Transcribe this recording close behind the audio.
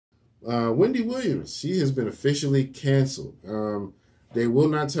Wendy Williams, she has been officially canceled. They will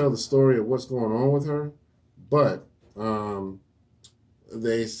not tell the story of what's going on with her, but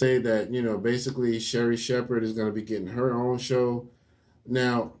they say that, basically Sherri Shepherd is going to be getting her own show.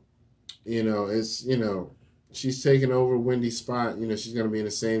 Now, she's taking over Wendy's spot. She's going to be in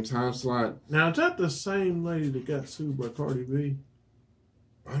the same time slot. Now, is that the same lady that got sued by Cardi B?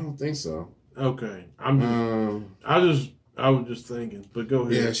 I don't think so. Okay. I was just thinking, but go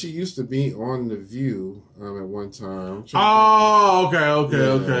ahead. Yeah, she used to be on The View at one time. Oh,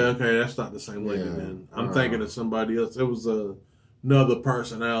 okay. That's not the same lady then. I'm thinking of somebody else. It was another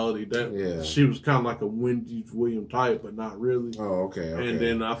personality that she was kind of like a Wendy Williams type, but not really. Oh, okay. And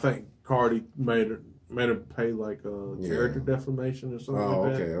then I think Cardi made her pay like character defamation or something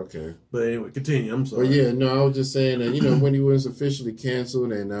like that. Okay. But anyway, continue. I'm sorry. But I was just saying that Wendy was officially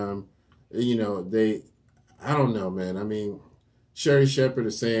canceled, and I don't know, man. I mean, Sherri Shepherd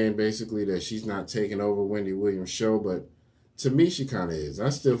is saying basically that she's not taking over Wendy Williams' show, but to me, she kind of is. I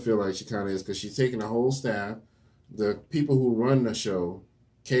still feel like she kind of is because she's taking the whole staff. The people who run the show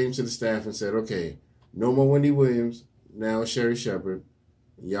came to the staff and said, okay, no more Wendy Williams. Now it's Sherri Shepherd.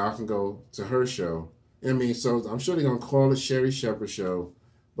 Y'all can go to her show. I mean, so I'm sure they're going to call it Sherri Shepherd Show,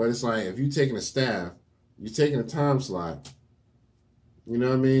 but it's like if you're taking a staff, you're taking a time slot. You know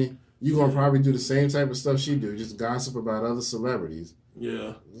what I mean? You're going to probably do the same type of stuff she do, just gossip about other celebrities.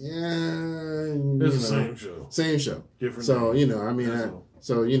 Yeah. Yeah. It's the same show. Same show. Different.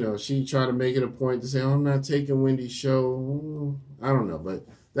 So, she tried to make it a point to say, oh, I'm not taking Wendy's show. I don't know, but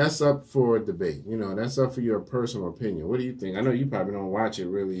that's up for debate. That's up for your personal opinion. What do you think? I know you probably don't watch it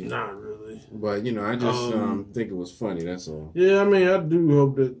really. Not really. But, I just think it was funny, that's all. Yeah, I mean, I do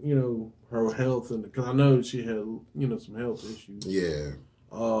hope that, her health, because I know she had, some health issues. Yeah.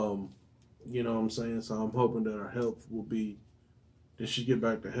 You know what I'm saying? So I'm hoping that her health will be, that she get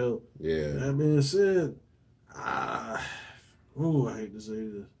back to health. Yeah. That being said, I hate to say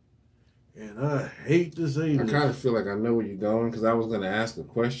this. And I hate to say this. I kind of feel like I know where you're going because I was going to ask a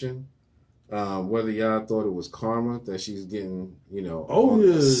question. Whether y'all thought it was karma that she's getting,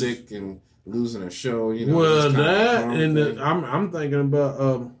 sick and losing her show. Well, that and I'm thinking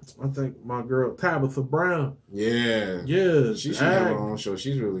about I think my girl Tabitha Brown. Yeah, she should have her own show.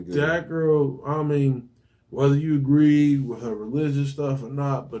 She's really good. That girl, I mean, whether you agree with her religious stuff or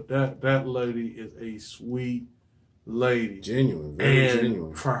not, but that lady is a sweet lady, genuine, very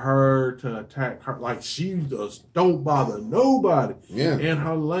genuine. For her to attack her like she just don't bother nobody. Yeah, in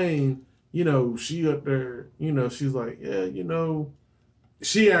her lane. She up there. She's like,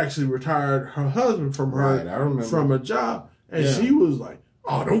 she actually retired her husband from her from a job, and she was like,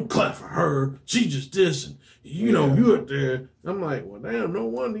 "Oh, don't clap for her. She just this, and you up there." I'm like, "Well, damn, no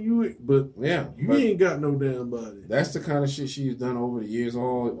wonder you." But you ain't got no damn body. That's the kind of shit she's done over the years,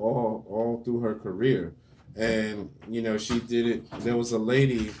 all through her career, and she did it. There was a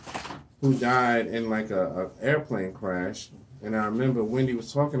lady who died in like a airplane crash. And I remember Wendy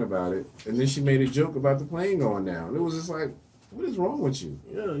was talking about it, and then she made a joke about the plane going down. And it was just like, what is wrong with you?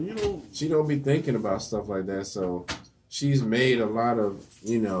 Yeah, She don't be thinking about stuff like that. So she's made a lot of,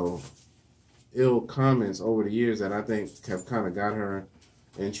 ill comments over the years that I think have kind of got her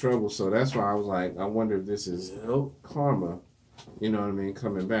in trouble. So that's why I was like, I wonder if this is karma,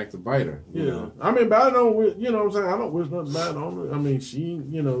 coming back to bite her. You know? I mean, but I don't, what I'm saying? I don't wish nothing bad on her. I mean, she,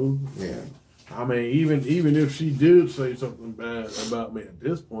 Yeah. I mean, even if she did say something bad about me at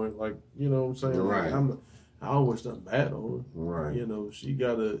this point, like, what I'm saying? Right. Like, I don't wish nothing bad on her. Right. She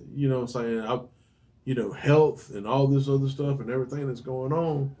got to, what I'm saying? Health and all this other stuff and everything that's going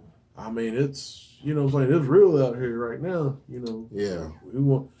on. I mean, it's, what I'm saying? It's real out here right now, Yeah. We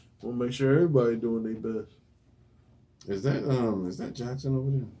want to make sure everybody doing their best. Is that Jackson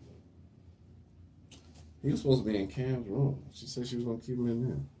over there? He was supposed to be in Cam's room. She said she was going to keep him in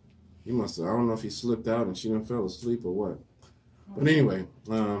there. He must have, I don't know if he slipped out and she done fell asleep or what. But anyway,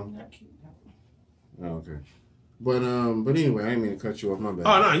 okay. But anyway, I didn't mean to cut you off, my bad.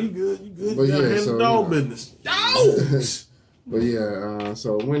 Oh no, you good. But you so dog business. Dogs. But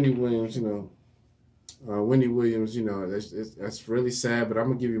so Wendy Williams, that's really sad, but I'm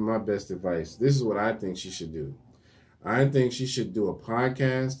gonna give you my best advice. This is what I think she should do. I think she should do a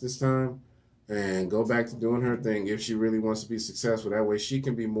podcast this time and go back to doing her thing if she really wants to be successful. That way she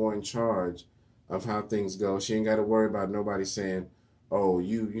can be more in charge of how things go. She ain't got to worry about nobody saying, oh,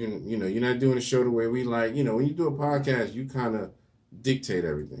 you're not doing a show the way we like. When you do a podcast, you kind of dictate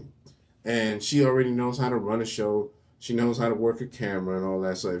everything. And she already knows how to run a show. She knows how to work a camera and all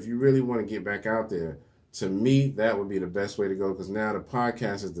that. So if you really want to get back out there, to me, that would be the best way to go because now the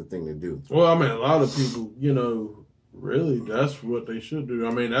podcast is the thing to do. Well, I mean, a lot of people, really, that's what they should do.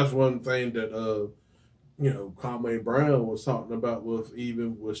 I mean, that's one thing that Kwame Brown was talking about with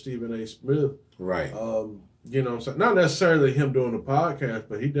Stephen A. Smith. Right. You know what I'm saying? Not necessarily him doing the podcast,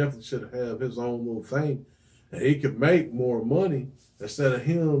 but he definitely should have his own little thing. And he could make more money instead of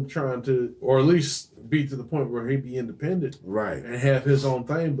him trying to, or at least be to the point where he'd be independent. Right. And have his own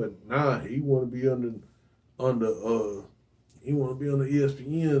thing. But he want to be on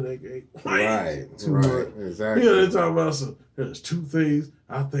ESPN. Right. Too much. Exactly. They're talking about there's two things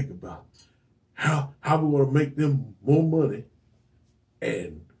I think about. How we want to make them more money,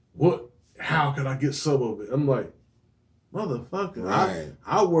 and how can I get some of it? I'm like, motherfucker, right.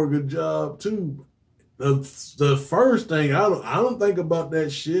 I work a job too. The first thing I don't think about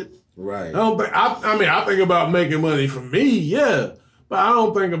that shit. Right. I think about making money for me, yeah. But I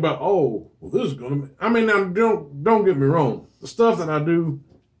don't think about, this is gonna. Now don't get me wrong. The stuff that I do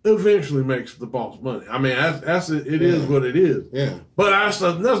eventually makes the boss money. That's it. It is what it is. Yeah. But that's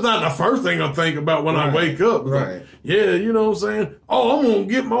not the first thing I think about when I wake up. Right. Like, yeah, you know what I'm saying? I'm gonna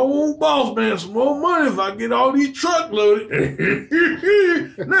get my own boss man some more money if I get all these truck loaded.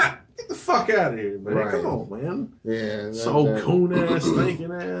 Nah. Get the fuck out of here, man. Right. Come on, man. Yeah. Coon ass,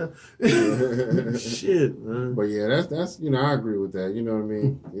 thinking ass. Shit, man. But yeah, that's I agree with that. You know what I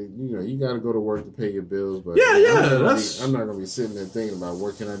mean? You got to go to work to pay your bills. But I'm not going to be sitting there thinking about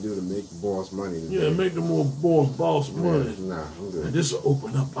what can I do to make the boss money today. Yeah, make the more boss money. Nah, I'm good. And this will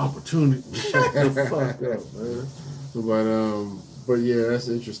open up opportunity. Shut the fuck up, man. But yeah, that's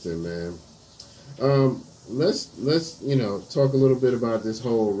interesting, man. Let's talk a little bit about this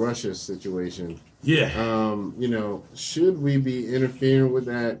whole Russia situation. Yeah. Should we be interfering with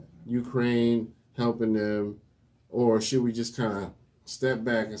that, Ukraine, helping them, or should we just kind of step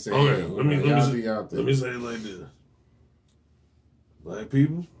back and say, okay, let me say it like this. Black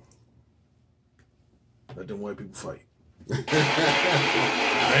people, let them white people fight. Right?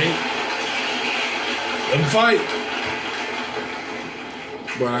 Let them fight.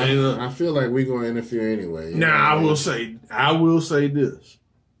 But I feel like we're going to interfere anyway. I will say this.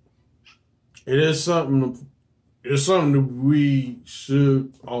 It is something that we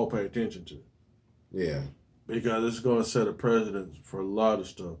should all pay attention to. Yeah. Because it's going to set a precedent for a lot of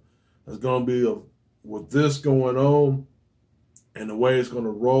stuff. It's going to be, with this going on and the way it's going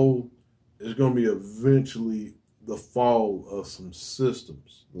to roll, it's going to be eventually the fall of some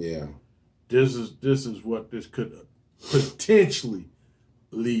systems. Yeah. This is what this could potentially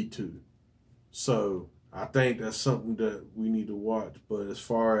lead to. So I think that's something that we need to watch. But as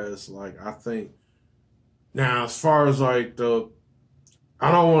far as I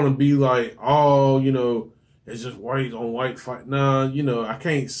don't want to be like, it's just white on white fight. Nah, I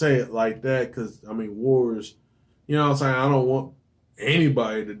can't say it like that because wars, what I'm saying? I don't want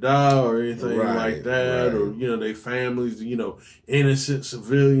anybody to die or anything like that, or their families, innocent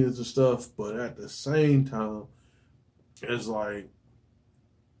civilians and stuff. But at the same time, it's like,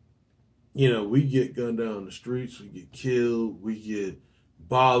 we get gunned down in the streets, we get killed, we get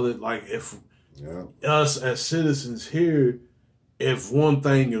bothered. Like, if us as citizens here, if one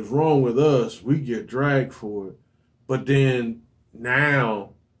thing is wrong with us, we get dragged for it. But then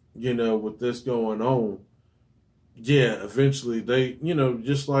now, with this going on, eventually they,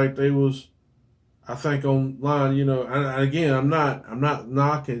 just like they was, I think online, and again, I'm not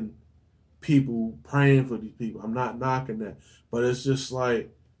knocking people praying for these people. I'm not knocking that. But it's just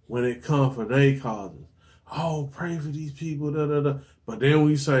like, when it comes for their causes, pray for these people, da da da. But then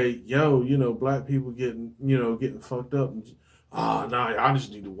we say, black people getting fucked up, and y'all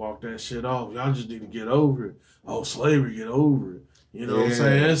just need to walk that shit off. Y'all just need to get over it. Slavery, get over it. You know what I'm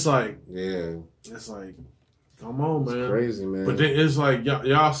saying? It's like, it's like, come on, man. It's crazy, man. But then it's like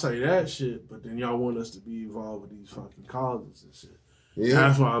y'all say that shit, but then y'all want us to be involved with these fucking causes and shit. Yeah.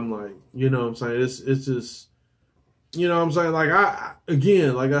 That's why I'm like, what I'm saying? It's just. You know what I'm saying? Like,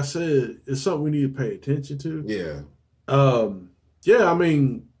 like I said, it's something we need to pay attention to. Yeah.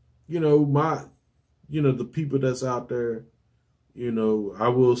 The people that's out there, I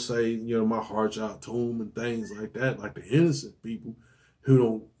will say, my heart's out to them and things like that, like the innocent people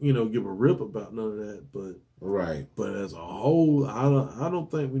who don't, give a rip about none of that. But as a whole, I don't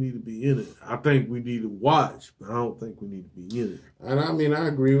think we need to be in it. I think we need to watch, but I don't think we need to be in it. And I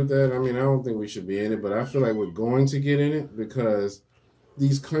agree with that. I don't think we should be in it, but I feel like we're going to get in it because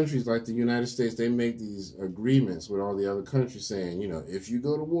these countries like the United States, they make these agreements with all the other countries saying, if you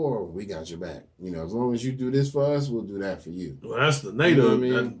go to war, we got your back. As long as you do this for us, we'll do that for you. Well, that's the NATO.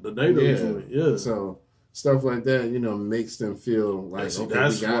 The NATO joint, yeah. So stuff like that, makes them feel like, we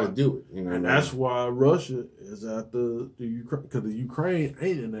got to do it. And that's why Russia is at the Ukraine, because the Ukraine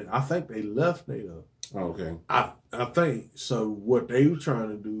ain't in it. I think they left NATO. Okay. I think so. What they were trying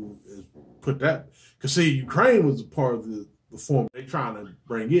to do is put that, because see, Ukraine was a part of the form. They trying to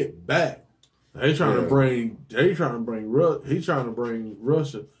bring it back. He's trying to bring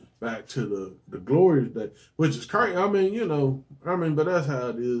Russia back to the glorious day, which is crazy. But that's how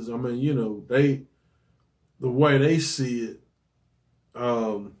it is. The way they see it,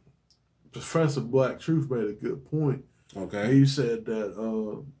 Professor Black Truth made a good point. Okay. He said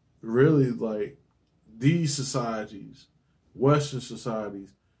that really, like, these societies, Western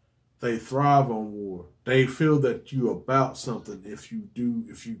societies, they thrive on war. They feel that you're about something if you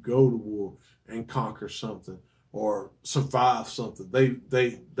go to war and conquer something or survive something.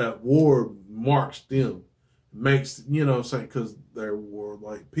 That war marks them, makes, because they're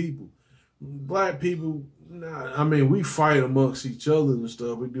warlike people. Black people, we fight amongst each other and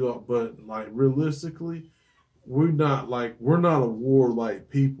stuff. We do, but like realistically, we're not a warlike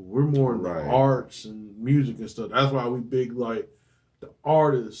people. We're more in the arts and music and stuff. That's why we big like the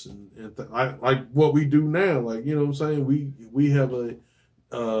artists and like what we do now. Like, you know what I'm saying? We have a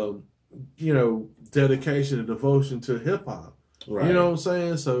dedication and devotion to hip hop. Right. You know what I'm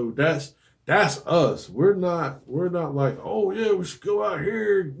saying? So that's us. We're not like, oh yeah, we should go out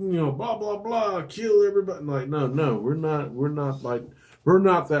here, blah blah blah, kill everybody. Like, no, we're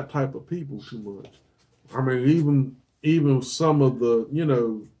not that type of people too much. Even some of the,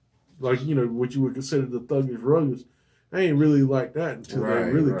 what you would consider the thuggish ruggers, they ain't really like that until they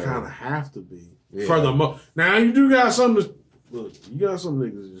really kind of have to be. Yeah. For the most. Now, you do got some, look, you got some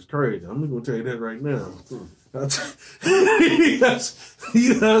niggas that's crazy. I'm just going to tell you that right now. That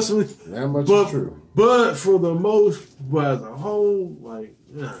much is true. But for the most, as a whole, like,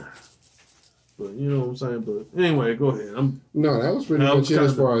 nah. But you know what I'm saying? But anyway, go ahead. No, that was pretty much it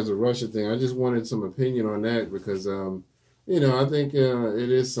as far as the Russia thing. I just wanted some opinion on that because, I think it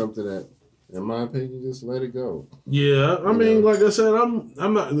is something that, in my opinion, just let it go. Yeah, like I said,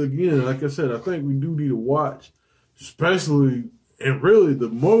 I'm not, again, like I said, I think we do need to watch, especially, and really the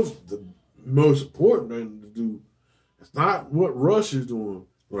most important thing to do, it's not what Russia's doing,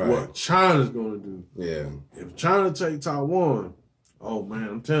 what China's going to do. Yeah. If China take Taiwan, oh man,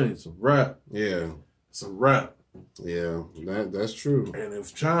 I'm telling you, it's a wrap. Yeah. It's a wrap. Yeah, that's true. And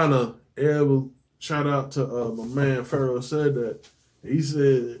if China ever, shout out to my man Pharaoh said that, he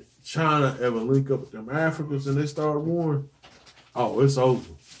said China ever link up with them Africans and they start warring, oh, it's over.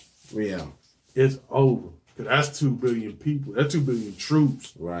 Yeah. It's over. Because that's 2 billion people. That's 2 billion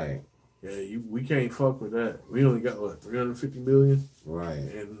troops. Right. Yeah, we can't fuck with that. We only got, 350 million? Right.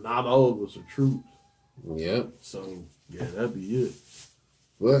 And not all of us are troops. Yep. So, yeah, that'd be it.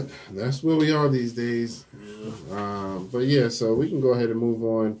 But that's where we are these days. Yeah. But yeah, so we can go ahead and move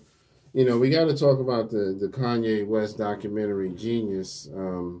on. We got to talk about the Kanye West documentary, Genius.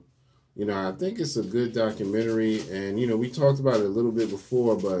 I think it's a good documentary. And, we talked about it a little bit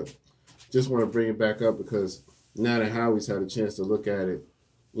before, but just want to bring it back up because now that Howie's had a chance to look at it,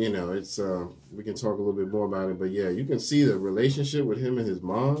 it's we can talk a little bit more about it. But yeah, you can see the relationship with him and his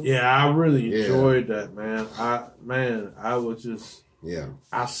mom. Yeah, I really enjoyed that, man. I was just... Yeah,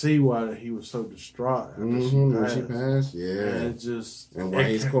 I see why he was so distraught after when she passed. Yeah, and why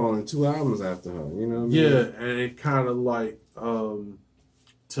he's calling 2 albums after her. You know what I mean? Yeah, and it kind of like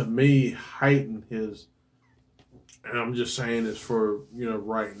to me heightened his. And I'm just saying this for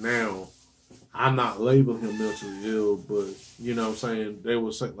right now. I'm not labeling him mentally ill, but you know what I'm saying, they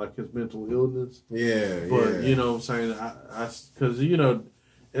would say like his mental illness. Yeah, but you know what I'm saying, because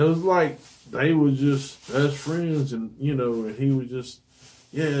it was like they were just best friends, and and he was just,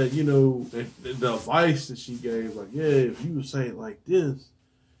 the advice that she gave, like, if you would say it like this,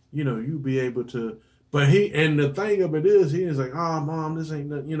 you'd be able to. But the thing of it is, he was like, oh, Mom, this ain't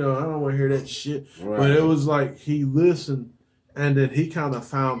nothing, I don't want to hear that shit. Right. But it was like he listened, and then he kind of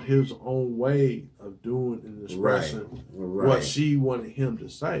found his own way of doing and expressing what she wanted him to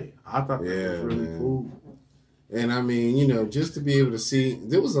say. I thought that was really cool. And I mean, just to be able to see,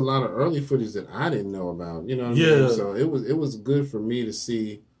 there was a lot of early footage that I didn't know about. You know what I mean? So it was good for me to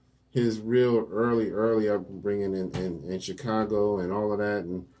see his real early upbringing in Chicago and all of that,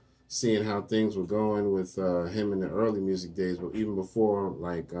 and seeing how things were going with him in the early music days, but even before,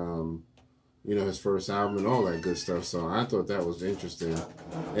 like, his first album and all that good stuff. So I thought that was interesting.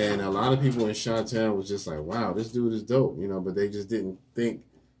 And a lot of people in Chi-Town was just like, wow, this dude is dope, but they just didn't think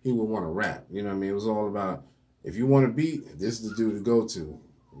he would want to rap. You know what I mean? It was all about, if you want to beat, this is the dude to go to.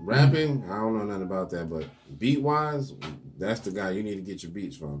 Rapping, I don't know nothing about that, but beat-wise, that's the guy you need to get your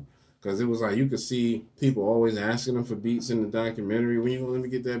beats from. Because it was like, you could see people always asking him for beats in the documentary. When you going to let me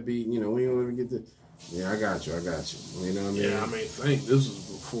get that beat? When you going to let me get the... Yeah, I got you. You know what I mean? Yeah, I think this was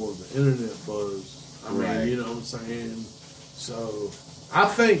before the internet buzz I mean, you know what I'm saying? So I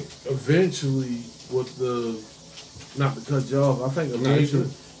think eventually with not to cut you off, I think eventually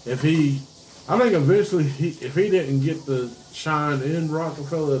if he didn't get the shine in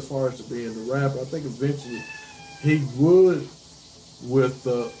Rockefeller as far as to being the rapper, I think eventually he would with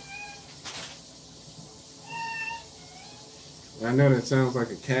the. I know that sounds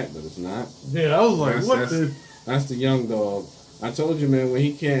like a cat, but it's not. Yeah, I was like, that's the young dog. I told you, man, when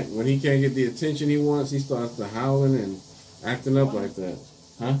he can't get the attention he wants, he starts to howling and acting up like that.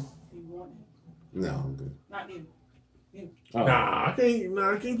 Huh? No, I'm good. Not you. Oh. I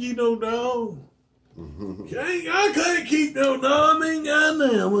can't keep no dog. I can't keep no dog. I ain't got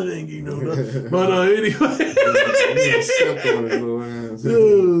now. I can't keep no dog. But anyway.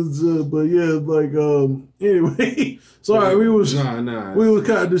 But yeah, like anyway. Sorry, we was kind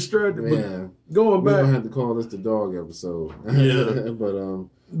of distracted. Yeah. But going back, we're gonna have to call this the dog episode. Yeah.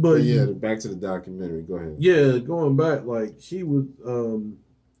 but yeah, back to the documentary. Go ahead. Yeah, going back, like he would.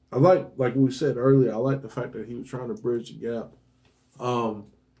 I like we said earlier, I like the fact that he was trying to bridge the gap. And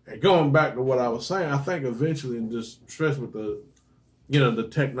going back to what I was saying, I think eventually, and just especially with the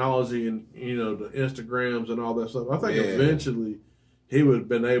technology and, the Instagrams and all that stuff, I think eventually he would have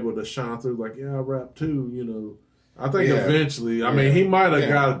been able to shine through like, I rap too, I think eventually, I mean, he might have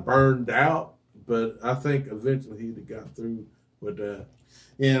got burned out, but I think eventually he'd have got through with that.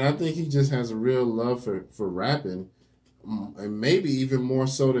 Yeah, and I think he just has a real love for rapping. And maybe even more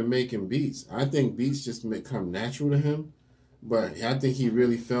so than making beats. I think beats just come natural to him. But I think he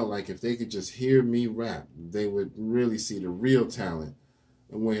really felt like if they could just hear me rap, they would really see the real talent.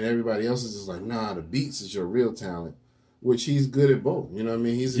 And when everybody else is just like, nah, the beats is your real talent. Which he's good at both. You know what I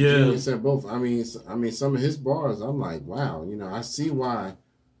mean? He's a genius at both. I mean, some of his bars, I'm like, wow. I see why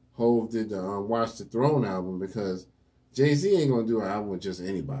Hov did the Watch the Throne album, because Jay-Z ain't going to do an album with just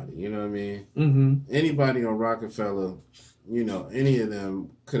anybody. You know what I mean? Mm-hmm. Anybody on Rockefeller, any of them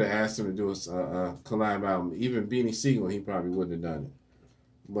could have asked him to do a collab album. Even Beanie Siegel, he probably wouldn't have done it.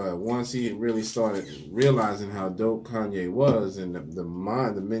 But once he really started realizing how dope Kanye was and the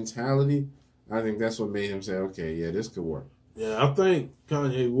mind, the mentality, I think that's what made him say, okay, yeah, this could work. Yeah, I think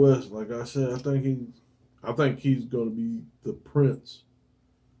Kanye West, like I said, I think he's going to be the prince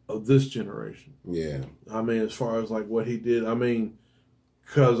of this generation. Yeah. I mean, as far as like what he did,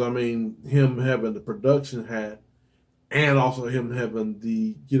 because him having the production hat and also him having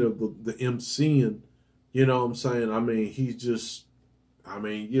the MCing, you know what I'm saying? I mean, he's just,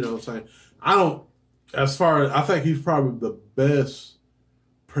 you know what I'm saying? I think he's probably the best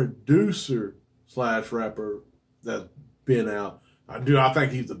producer / rapper that's been out. I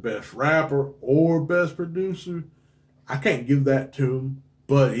think he's the best rapper or best producer. I can't give that to him.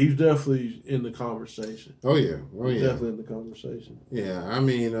 But he's definitely in the conversation. Oh, yeah. Definitely in the conversation. Yeah, I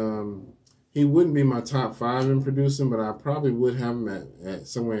mean, he wouldn't be my top 5 in producing, but I probably would have him at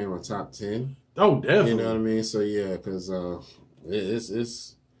somewhere in my top 10. Oh, definitely. You know what I mean? So, yeah, because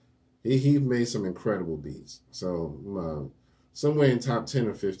he made some incredible beats. So, somewhere in top 10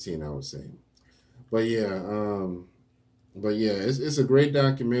 or 15, I would say. But, it's a great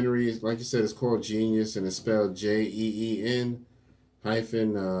documentary. Like you said, it's called Genius, and it's spelled JEEN.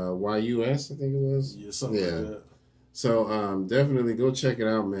 -YUS, I think it was. Yeah, something like that. So definitely go check it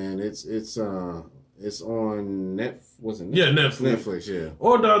out, man. It's on Netflix. Yeah, Netflix, yeah.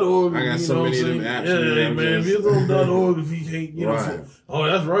 Or .org. I got so many of them apps. Yeah, man, if you're on .org, if you can't, right. Oh,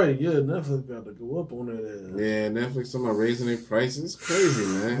 that's right. Yeah, Netflix got to go up on that ass. Yeah, Netflix talking about raising their prices. It's crazy,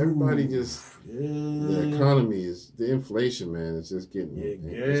 man. Everybody just... The economy is... The inflation, man, it's just getting...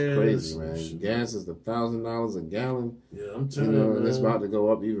 it's crazy, man. Gas is $1,000 a gallon. Yeah, I'm telling you, man. And it's about to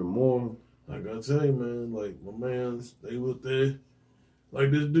go up even more. I gotta tell you, man, like, my man, they was there.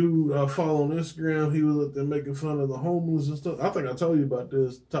 Like, this dude I follow on Instagram, he was up there making fun of the homeless and stuff. I think I told you about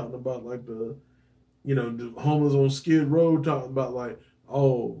this, talking about, like, the homeless on Skid Row, talking about, like,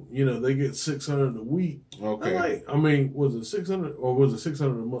 they get $600 a week. Okay. Was it 600 or was it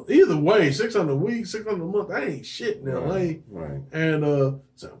 600 a month? Either way, 600 a week, 600 a month, that ain't shit in LA. Right. And,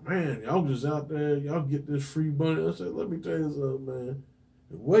 so, man, y'all just out there, y'all get this free money. I said, let me tell you something, man.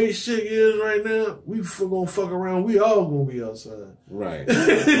 The way shit is right now, we gonna fuck around. We all gonna be outside. Right.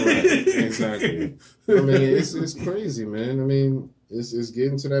 Exactly. I mean, it's crazy, man. I mean, it's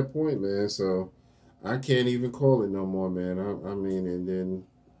getting to that point, man. So I can't even call it no more, man. I mean, and then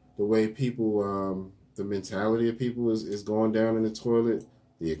the way people, the mentality of people is going down in the toilet.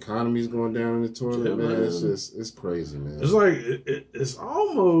 The economy's going down in the toilet, man. It's crazy, man. It's like it's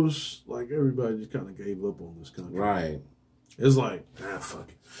almost like everybody just kind of gave up on this country. Right. it's like, fuck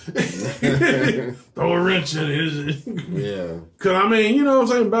it. Throw a wrench in it. Yeah. Because, I mean, you know what I'm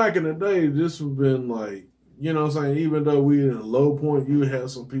saying? Back in the day, this would have been like, you know what I'm saying? Even though we in a low point, you have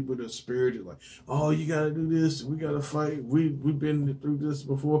some people that spirited like, oh, you got to do this. We got to fight. We've been through this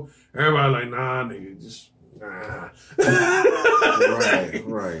before. Everybody like, nah, nigga, just, nah.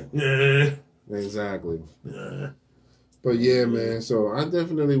 Right. Yeah. Exactly. Yeah. But yeah, man. So I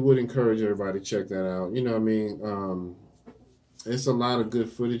definitely would encourage everybody to check that out. You know what I mean? It's a lot of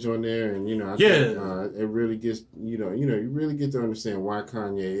good footage on there. And, you know, I think it really gets, you really get to understand why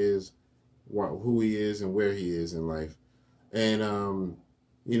Kanye is who he is and where he is in life. And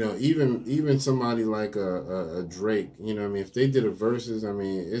you know, even somebody like a Drake, you know what I mean, if they did a versus, I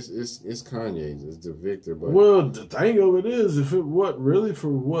mean, it's Kanye's, it's the victor. But well, the thing of it is, if it wasn't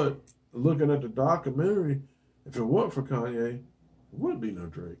looking at the documentary, if it wasn't for Kanye, it wouldn't be no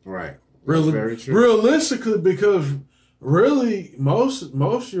Drake. Right. Really, very true. Realistically, because really most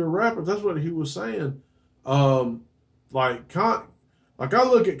of your rappers, that's what he was saying. Like I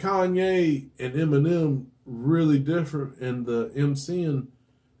look at Kanye and Eminem really different in the MCing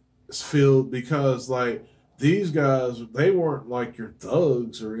field, because like these guys, they weren't like your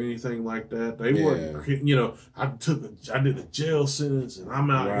thugs or anything like that. They weren't, you know, I did a jail sentence and I'm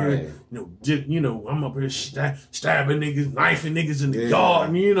out here, I'm up here stabbing niggas, knifing niggas in the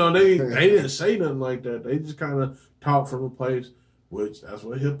garden. You know, they didn't say nothing like that. They just kind of talk from a place, which that's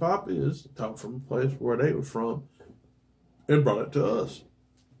what hip hop is, talk from a place where they were from, and brought it to us.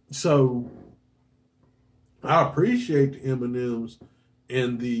 So I appreciate the Eminems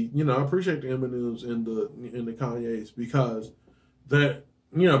and the Kanyes, because that,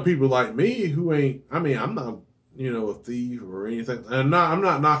 you know, people like me who ain't, I mean, I'm not, you know, a thief or anything. And I'm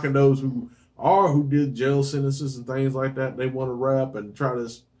not knocking those who did jail sentences and things like that. They want to rap and try to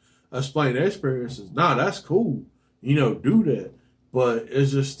explain their experiences. Nah, that's cool. You know, do that. But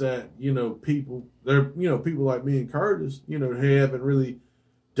it's just that, you know, people like me and Curtis, you know, they haven't really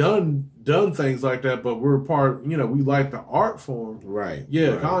done things like that, but we're part, you know, we like the art form. Right. Yeah,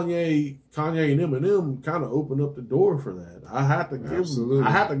 right. Kanye and Eminem kind of opened up the door for that. I have to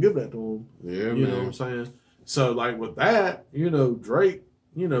give that to him. Yeah, you know what I'm saying? So like with that, you know, Drake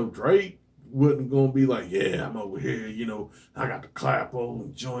wasn't gonna be like, yeah, I'm over here, you know, I got the clap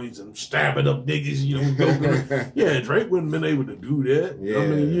on joints and I'm stabbing up niggas, you know. Yeah, Drake wouldn't have been able to do that. Yeah. I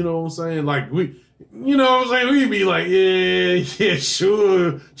mean, you know what I'm saying? Like you know what I'm saying? We'd be like, yeah,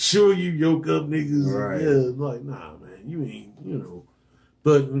 sure, you yoke up niggas. Right. Yeah, like, nah, man, you ain't, you know.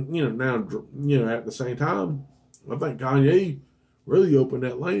 But, you know, now, you know, at the same time, I think Kanye really opened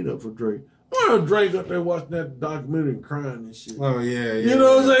that lane up for Drake. Well, Drake up there watching that documentary and crying and shit. Oh, yeah. You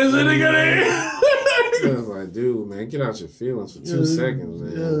know what I'm saying? So they got I was like, dude, man, get out your feelings for 2 seconds,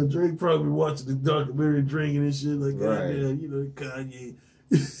 man. Yeah, Drake probably watching the documentary, drinking and shit like that. Right. Yeah, you know, Kanye.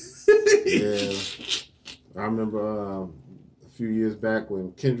 Yeah, I remember a few years back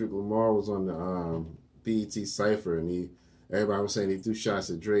when Kendrick Lamar was on the BET Cypher, and everybody was saying he threw shots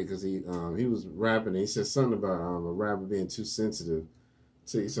at Drake because he was rapping, and he said something about a rapper being too sensitive.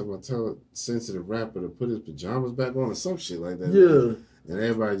 So he's talking about tell a sensitive rapper to put his pajamas back on or some shit like that. Yeah. And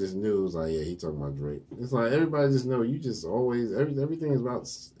everybody just knew, it was like, yeah, he talking about Drake. It's like everybody just know, you just always, everything is about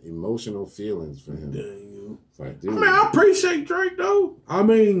emotional feelings for him. Dang. It's like, dude. I mean, I appreciate Drake though. I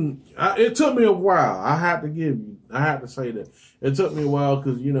mean, it took me a while. I had to say that. It took me a while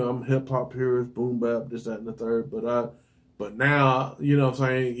because, you know, I'm hip hop purist, boom bap, this, that, and the third. But now, you know what I'm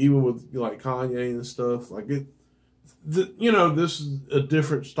saying, even with like Kanye and stuff, like you know, this is a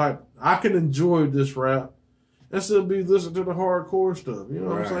different type. I can enjoy this rap and still be listening to the hardcore stuff. You know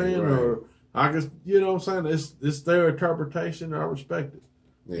what I'm saying? Right. Or I guess, you know what I'm saying? It's their interpretation. I respect it.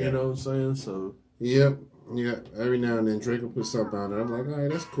 Yeah. You know what I'm saying? So. Yep. Yeah. Every now and then Drake will put something on there. I'm like, all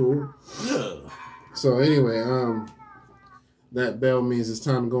right, that's cool. Yeah. So anyway, that bell means it's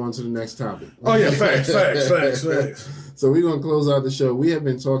time to go on to the next topic. Oh yeah, facts. So we're gonna close out the show. We have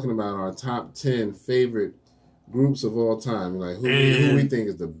been talking about our top 10 favorite groups of all time, like who we think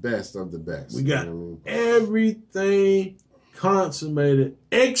is the best of the best. We got everything consummated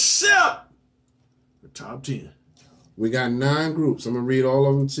except the top 10. We got 9 groups. I'm gonna read all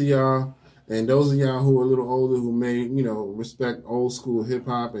of them to y'all. And those of y'all who are a little older, who may, you know, respect old school hip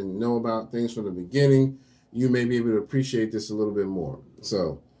hop and know about things from the beginning, you may be able to appreciate this a little bit more.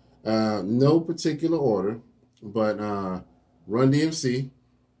 So, no particular order, but Run DMC.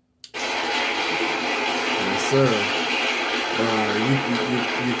 Yes, sir.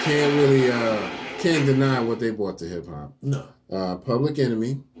 You can't really can't deny what they brought to hip hop. No. Public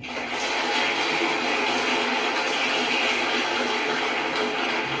Enemy.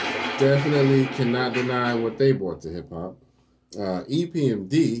 Definitely cannot deny what they brought to hip hop.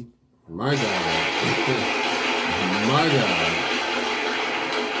 EPMD, my God, my God.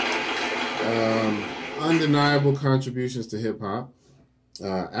 Undeniable contributions to hip hop.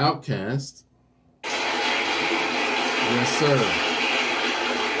 Outkast. Yes, sir.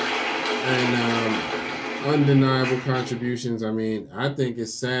 And undeniable contributions. I mean, I think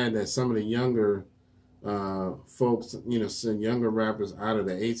it's sad that some of the younger folks, some younger rappers out of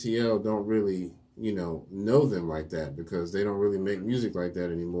the ATL don't really, know them like that because they don't really make music like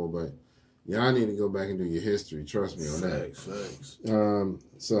that anymore. But y'all need to go back and do your history. Trust me on that. Thanks.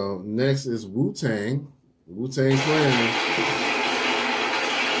 So next is Wu-Tang. Wu-Tang Clan.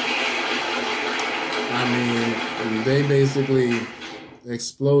 I mean, they basically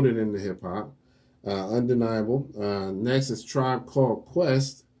exploded into hip-hop. Undeniable. Next is Tribe Called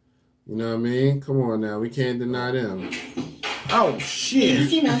Quest. You know what I mean? Come on now. We can't deny them. Oh,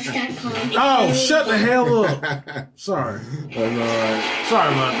 shit. Oh, shut the hell up. Sorry. That's all right.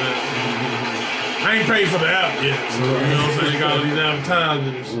 Sorry about that. I ain't paid for the app yet. So, you know what I'm saying? Got all these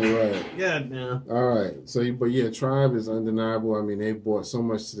advertisements. Right. Goddamn. All right. So, but yeah, Tribe is undeniable. I mean, they brought so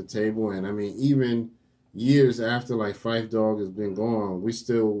much to the table. And I mean, even years after like Phife Dawg has been gone, we're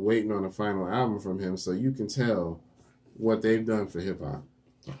still waiting on a final album from him. So you can tell what they've done for hip hop.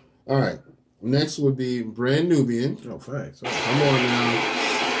 All right. Next would be Brand Nubian. Oh, thanks. Come on now.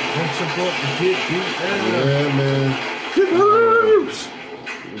 Don't support the get beat down. Yeah, man.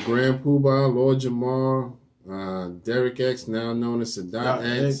 Grand Poobah, Lord Jamar, Derek X, now known as Sadat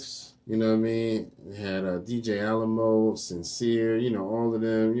X. You know what I mean? Had DJ Alamo, Sincere, all of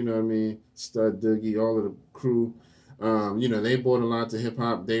them, you know what I mean? Stud Doogie, all of the crew. They brought a lot to hip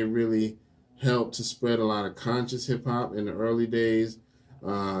hop. They really helped to spread a lot of conscious hip hop in the early days.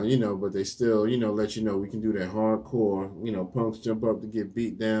 But they still, let you know we can do that hardcore, punks jump up to get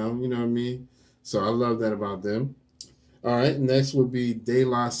beat down, you know what I mean? So I love that about them. All right, next would be De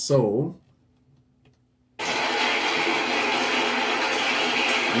La Soul.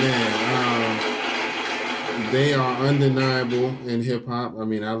 Man, they are undeniable in hip hop. I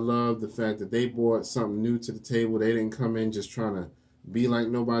mean, I love the fact that they brought something new to the table. They didn't come in just trying to be like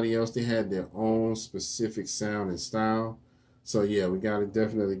nobody else. They had their own specific sound and style. So yeah, we got to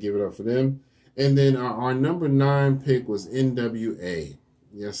definitely give it up for them. And then our number 9 pick was NWA.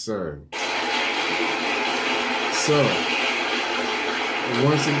 Yes, sir. So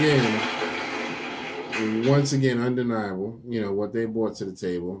once again, undeniable, what they brought to the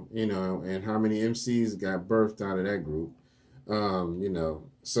table, and how many MCs got birthed out of that group.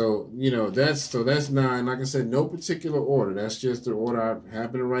 That's 9. Like I said, no particular order. That's just the order I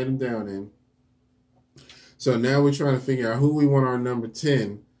happen to write them down in. So now we're trying to figure out who we want our number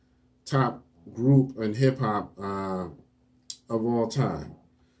 10 top group in hip hop of all time.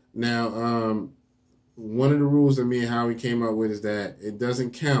 Now, one of the rules that me and Howie came up with is that it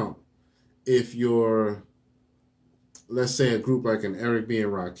doesn't count if you're, let's say, a group like an Eric B.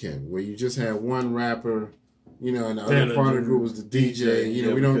 and Rakim, where you just had one rapper, and the other part of the group was the DJ.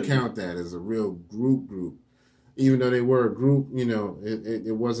 We don't count that as a real group. Even though they were a group,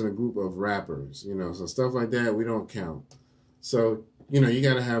 it wasn't a group of rappers, so stuff like that, we don't count. So, you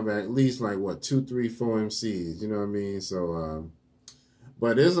got to have at least 2, 3, 4 MCs, you know what I mean? So,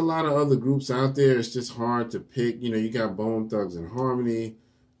 but there's a lot of other groups out there. It's just hard to pick. You got Bone Thugs and Harmony.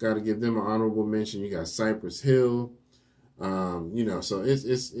 Got to give them an honorable mention. You got Cypress Hill. So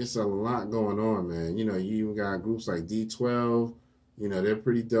it's a lot going on, man. You even got groups like D12. They're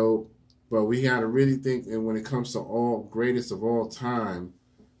pretty dope. But we got to really think, and when it comes to all greatest of all time,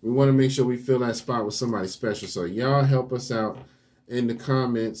 we want to make sure we fill that spot with somebody special. So y'all help us out in the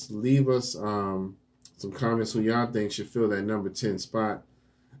comments. Leave us some comments who y'all think should fill that number 10 spot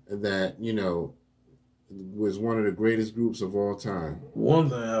that, was one of the greatest groups of all time. One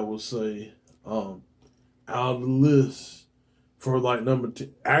thing I would say, out of the list for number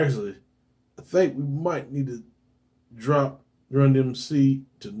 10, actually, I think we might need to drop Run DMC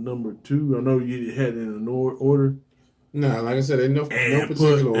to number 2. I know you had it in an order. No, like I said, no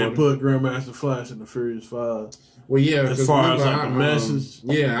particular order. And put Grandmaster Flash in the Furious 5. Well, yeah, as far as the message.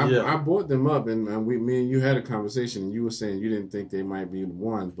 I brought them up, and me and you had a conversation, and you were saying you didn't think they might be the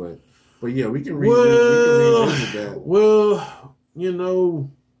ones, but yeah, we can revisit that. Well,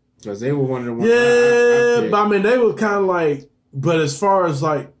 because they were one of the ones. Yeah, but I mean, they were kind of but as far as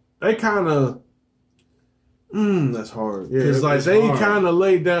they kind of. That's hard. Because they kind of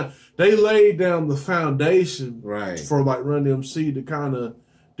laid down the foundation for Run DMC to kind of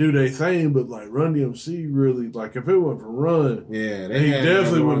do their thing, but Run DMC really if it wasn't for Run, they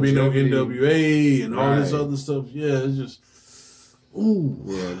definitely wouldn't be no NWA and all this other stuff. Yeah, it's just Ooh.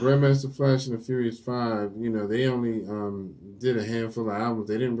 Yeah, Grandmaster Flash and the Furious 5, you know, they only did a handful of albums.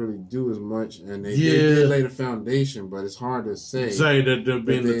 They didn't really do as much, and they did lay the foundation, but it's hard to say that they've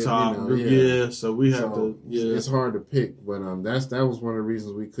been the top group. Yeah, so we have to. Yeah, it's hard to pick, but that was one of the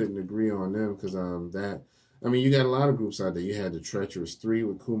reasons we couldn't agree on them because you got a lot of groups out there. You had the Treacherous 3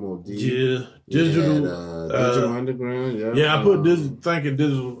 with Kumo D. Yeah, Digital Underground. Yeah, yeah. I put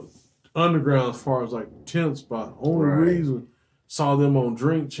Digital Underground as far as like 10th spot. Only reason saw them on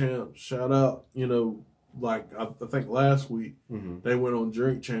Drink Champs. Shout out, you know. Like I think last week they went on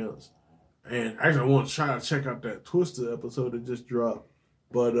Drink Champs, and actually I want to try to check out that Twisted episode that just dropped.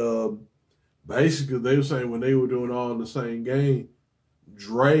 But basically they were saying when they were doing All in the Same Game,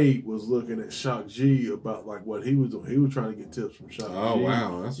 Dre was looking at Shock G about like what he was doing. He was trying to get tips from Shock G. Oh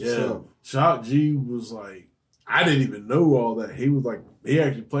wow, that's what's up. Shock G was like, I didn't even know all that. He was like, he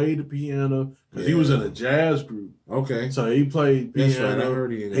actually played the piano because he was in a jazz group. Okay. So he played piano. That's right. I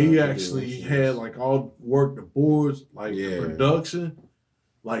heard he actually had like all worked the boards, like the production.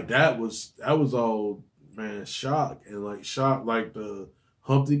 Like that was all, man, Shock. And like Shock, like the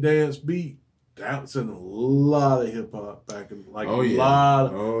Humpty Dance beat, that was in a lot of hip hop back in like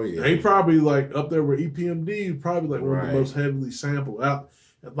lot. They probably like up there with EPMD, probably like one of the most heavily sampled out.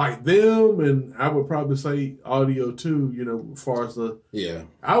 Like them, and I would probably say Audio 2, you know, as far as the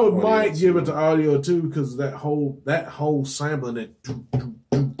I would might give it to Audio 2 because that whole sampling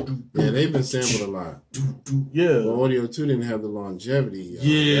they've been sampled a lot. Yeah, but Audio 2 didn't have the longevity.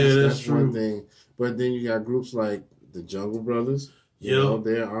 That's true. One thing. But then you got groups like the Jungle Brothers. You know,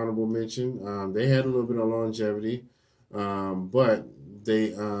 they're honorable mention. They had a little bit of longevity, but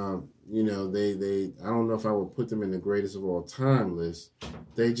they. You know, they I don't know if I would put them in the greatest of all time list.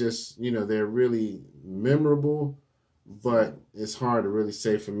 They just, you know, they're really memorable, but it's hard to really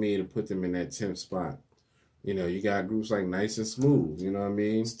say for me to put them in that 10th spot. You know, you got groups like Nice and Smooth, you know what I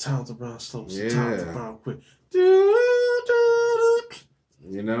mean? It's Talented Brown Slow, Talented Brown Quick.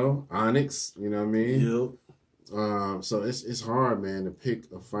 You know, Onyx, you know what I mean? Yep. So it's hard, man, to pick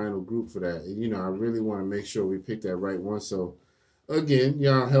a final group for that. You know, I really want to make sure we pick that right one, so again,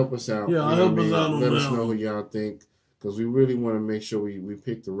 y'all help us out. Yeah, help us out. Let us know who y'all think, because we really want to make sure we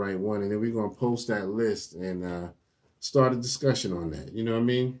pick the right one, and then we're gonna post that list and start a discussion on that. You know what I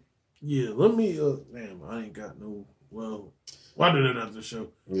mean? Yeah. Let me. Damn, I ain't got no. Well, why do that after the show?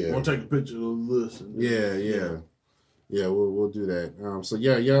 Yeah. We'll take a picture of the list. And Yeah. We'll do that. So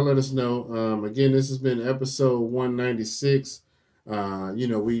y'all let us know. Again, this has been episode 196. You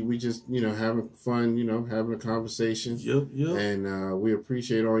know, we just, you know, having fun, you know, having a conversation. Yep. And we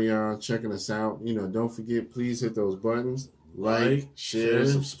appreciate all y'all checking us out. You know, don't forget, please hit those buttons. Like, share,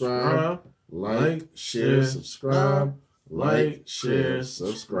 subscribe. Like, share, subscribe. Like, share,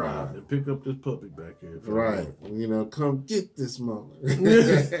 subscribe. And pick up this puppy back here. Right. You know, come get this mother.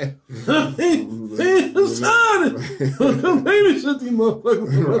 Hey, I'm sorry. Come babysit these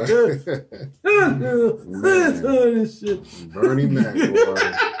motherfuckers. Shit. Bernie Mac,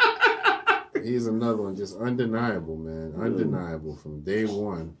 boy. He's another one, just undeniable, man. Undeniable from day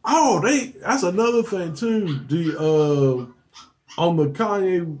one. Oh, that's another thing too. On the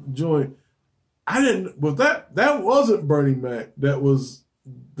Kanye joint, I didn't, but that wasn't Bernie Mac. That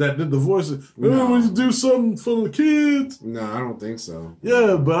did the voices. No. We do something for the kids. No, I don't think so.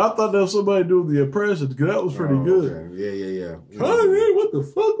 Yeah, but I thought that was somebody doing the impression because that was pretty good. Okay. Yeah. Kanye, what the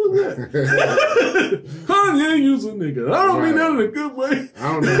fuck was that? Kanye using nigga. I don't mean that in a good way.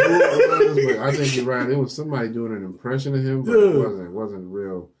 I don't know who it was, but I think you're right. It was somebody doing an impression of him, but it wasn't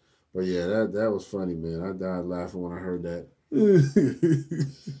real. But yeah, that was funny, man. I died laughing when I heard that.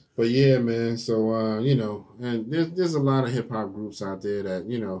 But yeah, man, so you know, and there's a lot of hip hop groups out there that,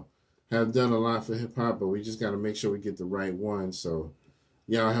 you know, have done a lot for hip hop, but we just got to make sure we get the right one. So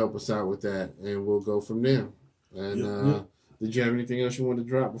y'all help us out with that, and we'll go from there. And did you have anything else you want to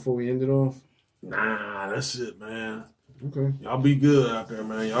drop before we end it off? Nah, that's it, man. Okay, y'all be good out there,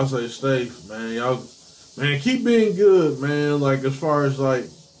 man. Y'all stay safe, man. Y'all, man, keep being good, man. Like, as far as like,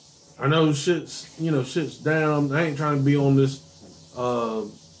 I know shit's down. I ain't trying to be on this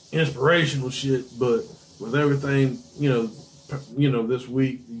inspirational shit, but with everything, you know, this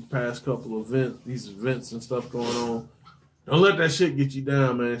week, these past couple of these events and stuff going on, don't let that shit get you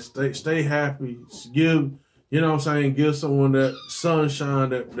down, man. Stay happy. Give someone that sunshine,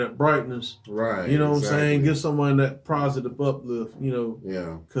 that brightness. Right. You know what I'm saying? Give someone that positive uplift, you know.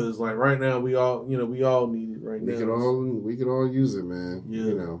 Yeah. Because like right now we all need it right now. We could all use it, man. Yeah.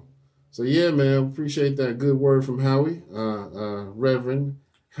 You know. So yeah, man, appreciate that good word from Howie, Reverend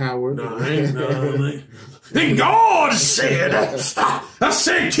Howard. No, ain't and God said, I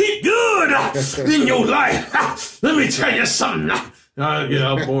said, keep good in your life. Let me tell you something.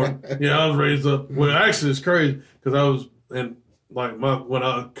 I was born. I was raised up. Well, actually, it's crazy because I was when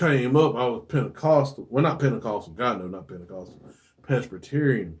I came up, I was Pentecostal. Well, not Pentecostal. God no, not Pentecostal.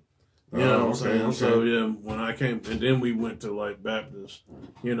 Presbyterian. You know what I'm saying? Okay. So when I came, and then we went to like Baptist,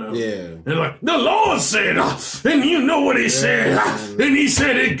 Yeah. And like, the Lord said, and you know what he said, and he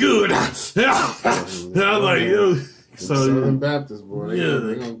said it good. And I was like, Southern Baptist, boy,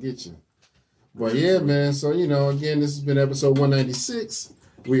 they're gonna get you. But yeah, man. So, again, this has been episode 196.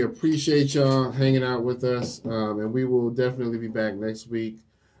 We appreciate y'all hanging out with us. And we will definitely be back next week.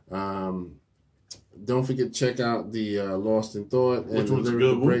 Don't forget to check out the Lost in Thought and the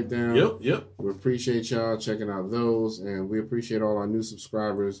lyrical breakdown. Yep. We appreciate y'all checking out those, and we appreciate all our new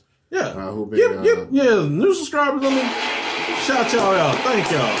subscribers. Yeah. Who've been, new subscribers. Shout y'all out.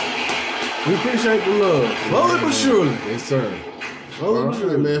 Thank y'all. We appreciate the love. Slowly but surely. Yes, sir. All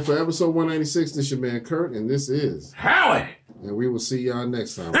right, man. For episode 196, this is your man Kurt, and this is Howie. And we will see y'all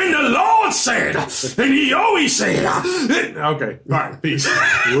next time. And the Lord said, and he always said, okay. All right. Peace.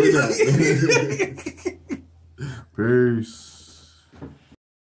 Peace.